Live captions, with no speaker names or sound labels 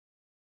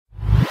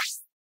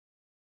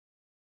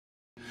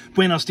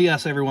Buenos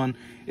dias, everyone.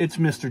 It's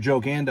Mr. Joe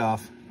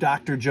Gandalf,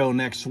 Dr. Joe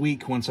next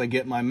week once I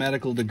get my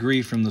medical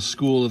degree from the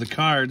School of the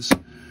Cards.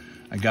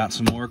 I got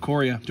some more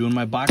Ikoria, doing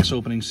my box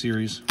opening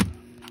series.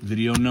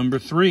 Video number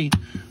 3.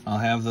 I'll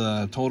have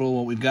the total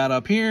what we've got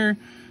up here.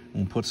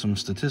 We'll put some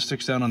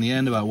statistics down on the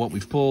end about what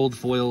we've pulled,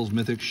 foils,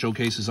 mythics,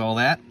 showcases, all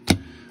that.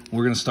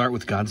 We're going to start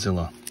with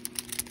Godzilla.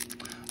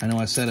 I know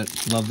I said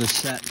it. Love this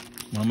set.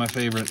 One of my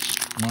favorites.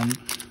 One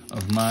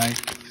of my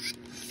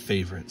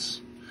favorites.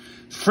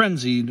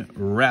 Frenzied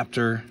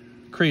Raptor,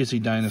 Crazy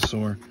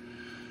Dinosaur,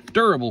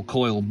 Durable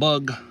Coil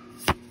Bug,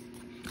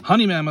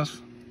 Honey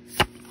Mammoth,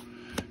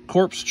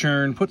 Corpse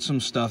Churn. Put some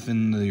stuff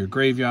into your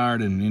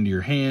graveyard and into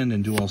your hand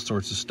and do all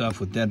sorts of stuff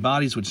with dead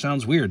bodies, which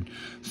sounds weird.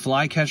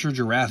 Flycatcher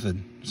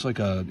Giraffid. It's like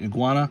a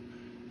iguana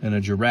and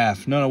a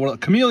giraffe. No, well, a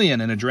chameleon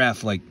and a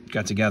giraffe like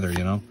got together,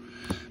 you know.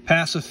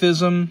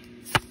 Pacifism,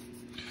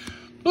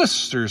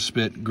 Blister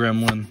Spit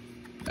Gremlin,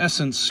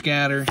 Essence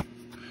Scatter,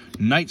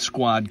 Night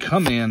Squad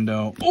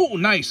Commando. Oh,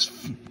 nice.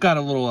 Got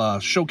a little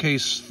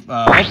showcase,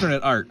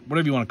 alternate art,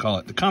 whatever you want to call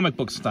it. The comic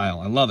book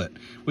style. I love it.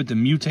 With the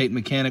mutate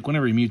mechanic.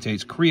 Whenever he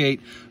mutates, create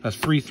a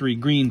 3/3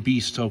 green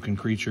beast token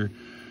creature.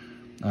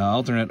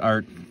 Alternate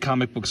art,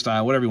 comic book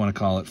style, whatever you want to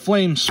call it.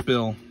 Flame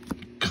Spill,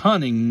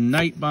 Cunning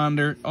Night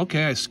Bonder.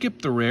 Okay, I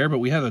skipped the rare, but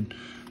we have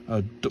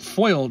a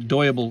foil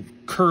doyable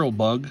curl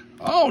bug.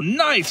 Oh,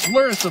 nice.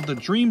 Lurrus of the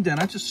Dream Den.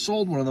 I just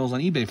sold one of those on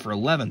eBay for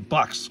 11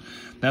 bucks.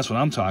 That's what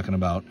I'm talking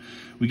about.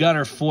 We got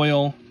our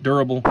foil,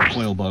 durable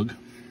foil bug,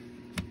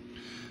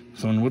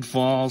 Thornwood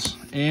Falls,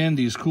 and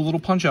these cool little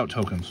punch-out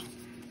tokens.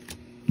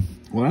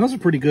 Well, that was a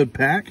pretty good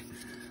pack.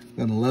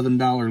 Got an $11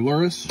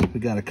 Lurrus. We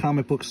got a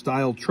comic book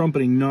style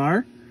trumpeting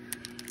Gnar.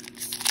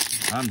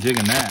 I'm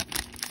digging that.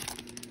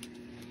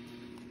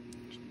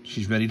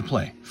 She's ready to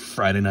play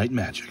Friday Night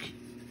Magic.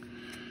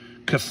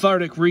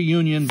 Cathartic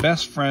Reunion,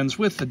 Best Friends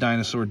with the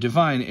Dinosaur,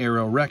 Divine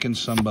Arrow, Reckon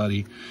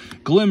Somebody,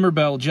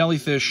 Glimmerbell,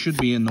 Jellyfish should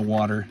be in the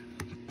water,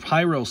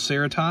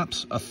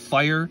 Pyroceratops, a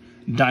fire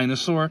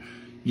dinosaur.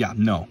 Yeah,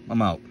 no,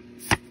 I'm out.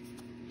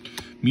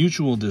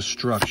 Mutual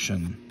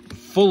Destruction,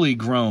 fully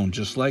grown,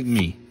 just like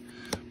me.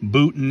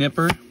 Boot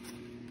Nipper,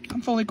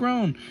 I'm fully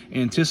grown.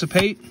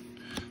 Anticipate,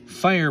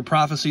 Fire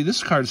Prophecy.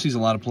 This card sees a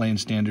lot of play in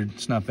Standard.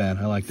 It's not bad,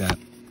 I like that.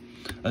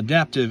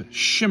 Adaptive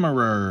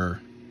Shimmerer,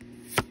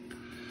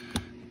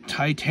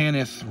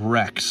 Titanith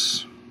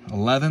Rex,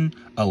 11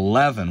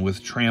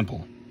 with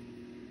Trample.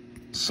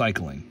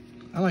 Cycling.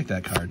 I like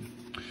that card.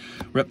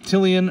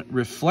 Reptilian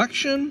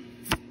Reflection.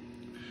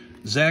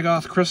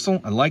 Zagoth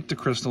Crystal. I like the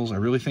crystals. I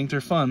really think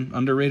they're fun.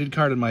 Underrated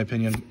card in my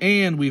opinion.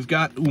 And we've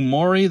got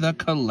Umori the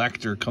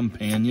Collector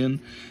Companion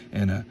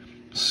and a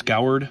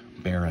Scoured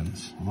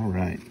Barrens. All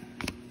right.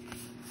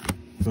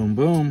 Boom,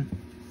 boom.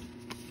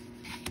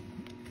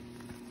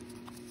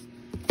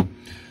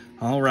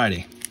 All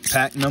righty.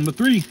 Pack number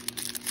 3.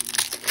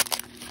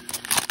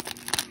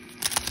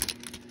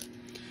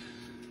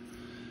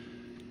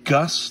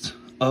 Gust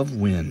of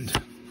Wind.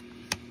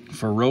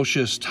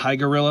 Ferocious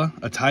Tigerilla,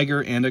 a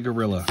tiger and a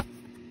gorilla.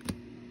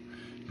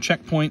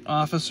 Checkpoint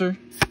Officer.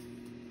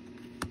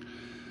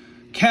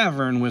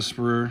 Cavern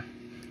Whisperer.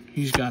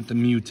 He's got the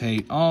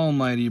mutate.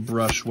 Almighty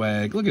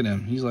Brushwag. Look at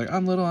him. He's like,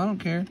 I'm little, I don't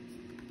care.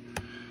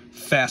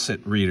 Facet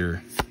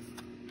Reader.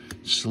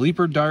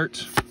 Sleeper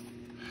Dart.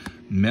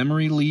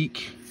 Memory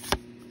Leak.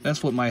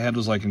 That's what my head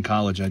was like in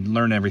college. I'd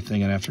learn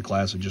everything, and after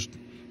class, it just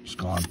was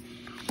gone.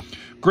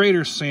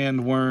 Greater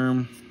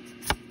Sandworm.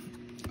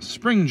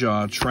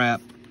 Springjaw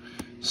Trap,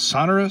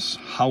 Sonorous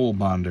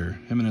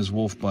Howlbonder, him and his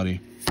wolf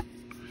buddy.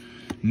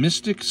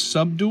 Mystic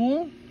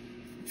Subdual,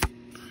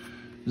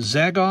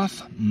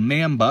 Zagoth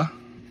Mamba,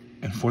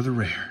 and for the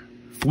rare,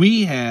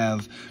 we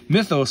have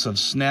Mythos of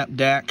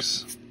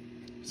Snapdax.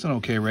 It's an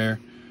okay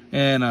rare,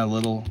 and a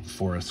little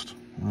Forest.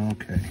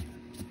 Okay.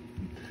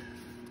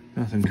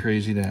 Nothing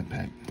crazy that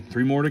pack.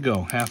 3 more to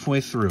go, halfway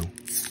through.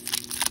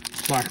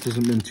 Box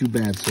hasn't been too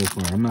bad so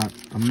far.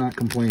 I'm not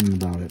complaining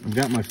about it. I've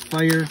got my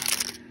fire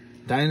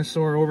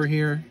dinosaur over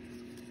here.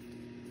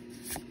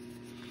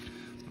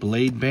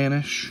 Blade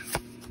Banish.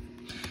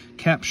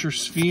 Capture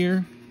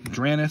Sphere.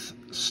 Dranith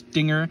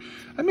Stinger.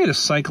 I made a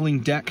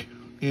cycling deck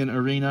in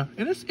Arena,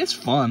 and it's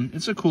fun.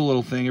 It's a cool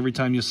little thing. Every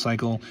time you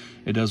cycle,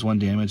 it does 1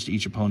 damage to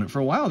each opponent. For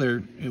a while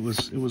there, it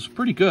was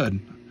pretty good.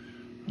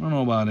 I don't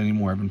know about it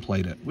anymore. I haven't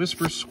played it.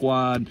 Whisper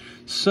Squad.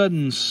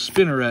 Sudden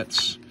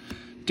Spinnerets.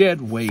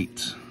 Dead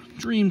Weight.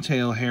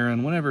 Dreamtail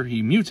Heron. Whenever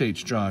he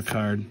mutates, draw a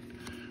card.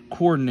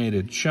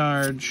 Coordinated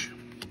Charge.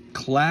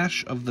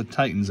 Clash of the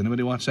Titans.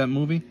 Anybody watch that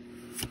movie?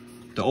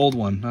 The old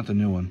one, not the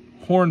new one.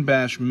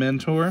 Hornbash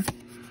Mentor.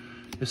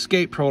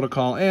 Escape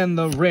Protocol. And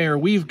the rare,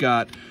 we've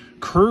got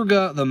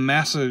Kurga the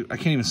Massive, I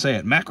can't even say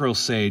it, Macro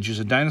Sage is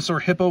a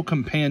dinosaur hippo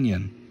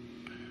companion.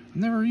 I've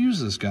never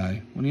used this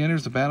guy. When he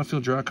enters the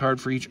battlefield, draw a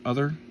card for each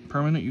other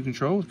permanent you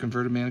control with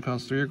converted mana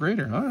cost 3 or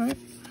greater. All right.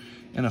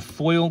 And a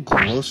foil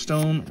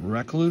Glowstone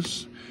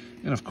Recluse.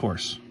 And of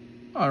course,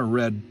 our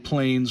red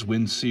plains,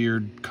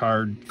 wind-seared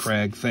card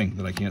crag thing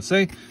that I can't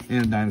say,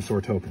 and a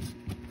dinosaur token.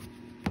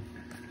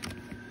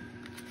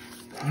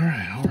 All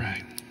right, all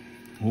right.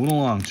 moving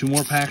along. 2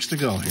 more packs to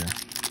go here.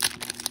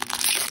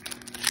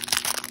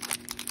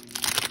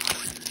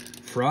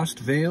 Frost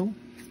Veil,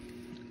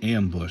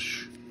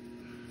 Ambush.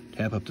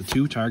 Tap up to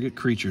 2 target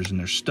creatures and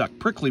they're stuck.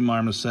 Prickly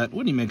Marmoset.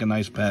 Wouldn't he make a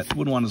nice pet?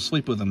 Wouldn't want to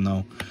sleep with him,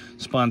 though.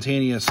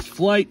 Spontaneous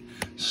Flight.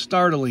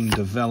 Startling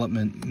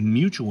Development.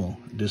 Mutual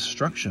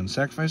Destruction.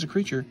 Sacrifice a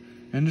creature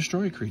and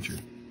destroy a creature.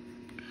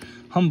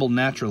 Humble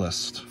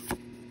Naturalist.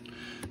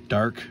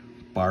 Dark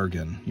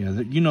Bargain. Yeah,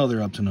 you know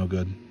they're up to no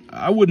good.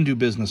 I wouldn't do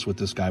business with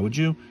this guy, would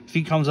you? If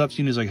he comes up to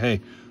you and he's like,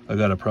 hey, I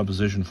got a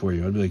proposition for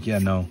you. I'd be like, yeah,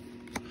 no.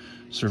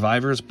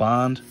 Survivor's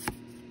Bond.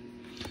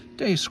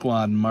 Day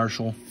Squad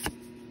Marshal.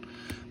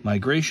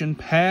 Migration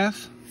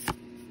Path.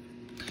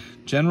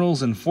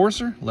 General's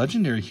Enforcer.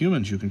 Legendary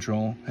humans you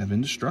control have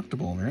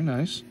indestructible. Very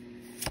nice.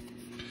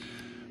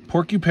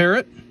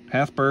 Porcuparrot.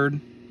 Half bird,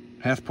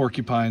 half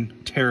porcupine.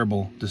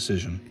 Terrible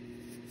decision.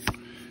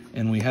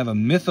 And we have a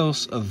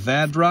Mythos of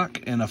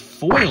Vadrock and a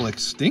foil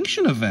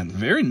extinction event.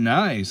 Very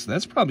nice.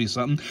 That's probably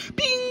something.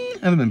 Bing! I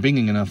haven't been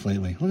binging enough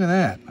lately. Look at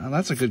that. Oh,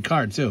 that's a good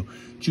card, too.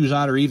 Choose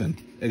odd or even.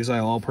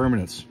 Exile all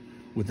permanents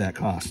with that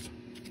cost.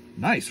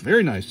 Nice.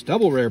 Very nice.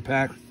 Double rare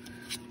pack.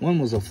 One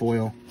was a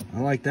foil.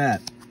 I like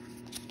that.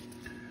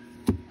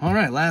 All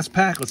right, last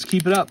pack. Let's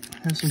keep it up.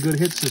 Have some good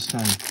hits this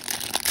time.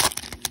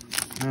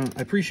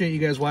 I appreciate you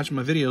guys watching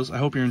my videos. I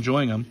hope you're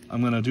enjoying them.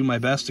 I'm going to do my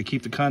best to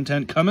keep the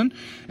content coming.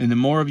 And the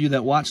more of you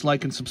that watch,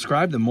 like, and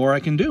subscribe, the more I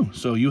can do.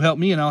 So you help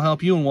me and I'll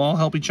help you and we'll all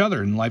help each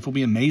other. And life will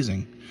be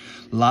amazing.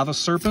 Lava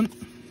Serpent.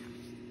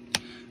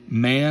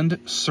 Manned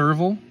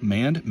Serval.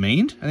 Maned?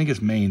 I think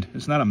it's maned.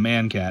 It's not a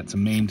man cat. It's a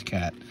maned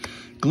cat.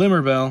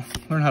 Glimmerbell.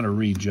 Learn how to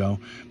read, Joe.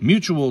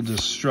 Mutual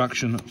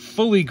Destruction.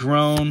 Fully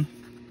Grown.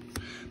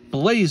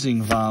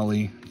 Blazing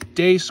Volley.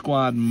 Day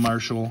Squad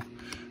Marshal.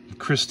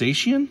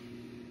 Crustacean?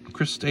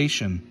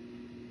 Crustacean.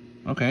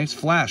 Okay, it's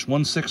Flash.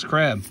 1/6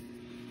 crab.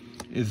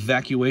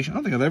 Evacuation. I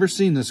don't think I've ever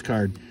seen this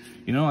card.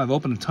 You know, I've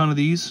opened a ton of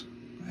these.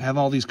 I have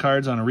all these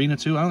cards on Arena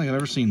too. I don't think I've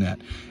ever seen that.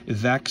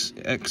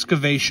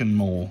 Excavation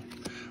Mole.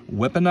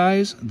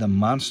 Weaponize the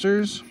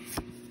monsters.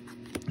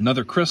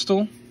 Another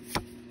crystal.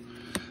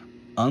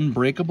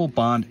 Unbreakable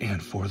Bond.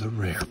 And for the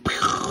rare.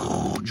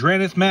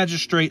 Dranith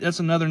Magistrate. That's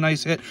another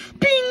nice hit.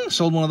 Bing!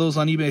 Sold one of those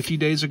on eBay a few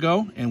days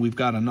ago. And we've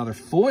got another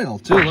foil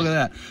too. Look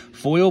at that.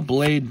 Foil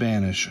Blade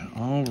Banish.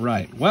 All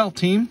right. Well,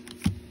 team,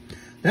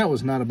 that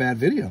was not a bad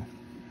video.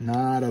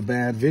 Not a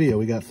bad video.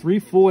 We got 3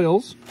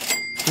 foils.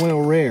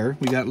 Foil rare.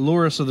 We got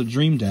Loris of the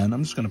Dream Den.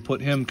 I'm just going to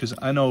put him because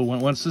I know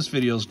once this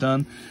video's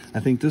done, I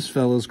think this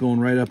fellow's going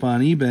right up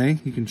on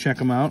eBay. You can check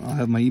him out. I'll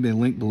have my eBay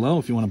link below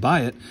if you want to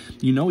buy it.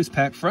 You know he's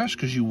packed fresh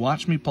because you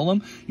watch me pull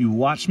him, you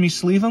watch me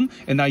sleeve him,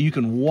 and now you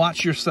can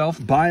watch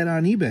yourself buy it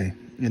on eBay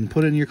and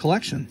put it in your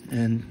collection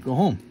and go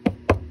home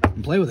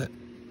and play with it.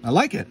 I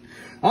like it.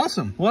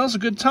 Awesome. Well, it's a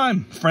good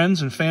time,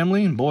 friends and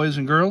family and boys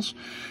and girls,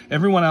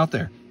 everyone out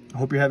there. I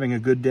hope you're having a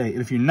good day.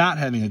 And if you're not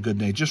having a good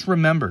day, just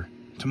remember,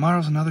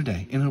 tomorrow's another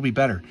day, and it'll be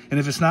better. And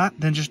if it's not,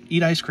 then just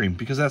eat ice cream,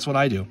 because that's what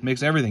I do. It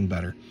makes everything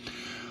better.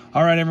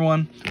 All right,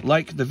 everyone.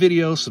 Like the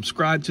video,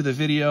 subscribe to the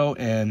video,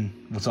 and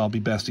let's all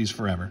be besties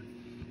forever.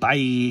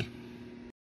 Bye.